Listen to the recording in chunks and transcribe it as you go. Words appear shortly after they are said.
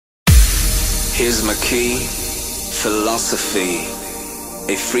Here's my key, philosophy.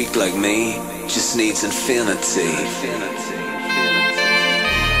 A freak like me just needs infinity.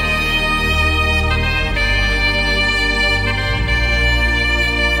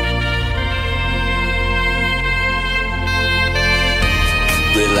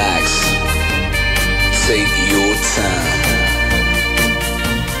 Relax, take your time.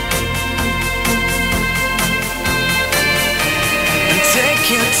 And take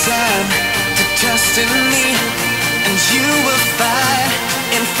your time to trust in me, and you will find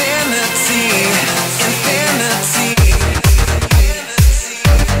infinity, infinity.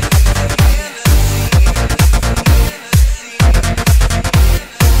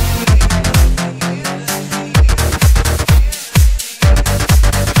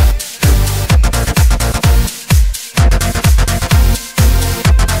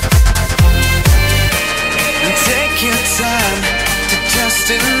 Take your time to trust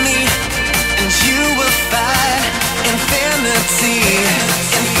in me, and you will find infinity,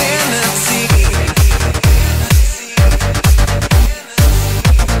 infinity.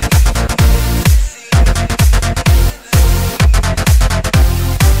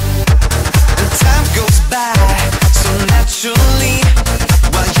 And time goes by so naturally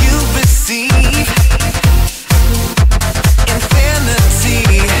while you receive infinity.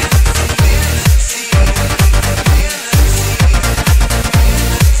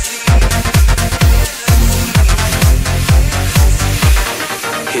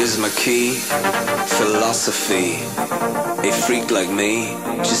 Here's my key, philosophy. A freak like me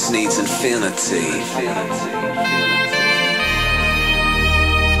just needs infinity.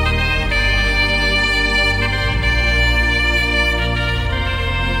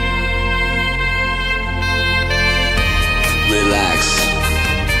 Relax,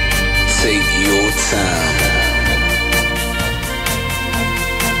 take your time.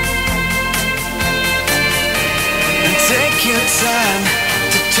 And take your time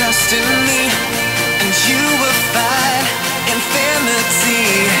to trust in me, and you will find infinity,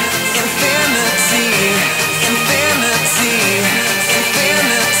 infinity, infinity,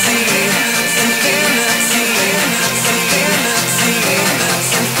 infinity, infinity, infinity,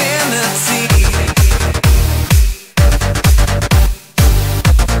 infinity.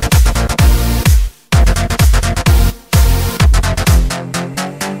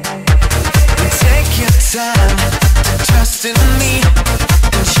 And take your time to trust in me,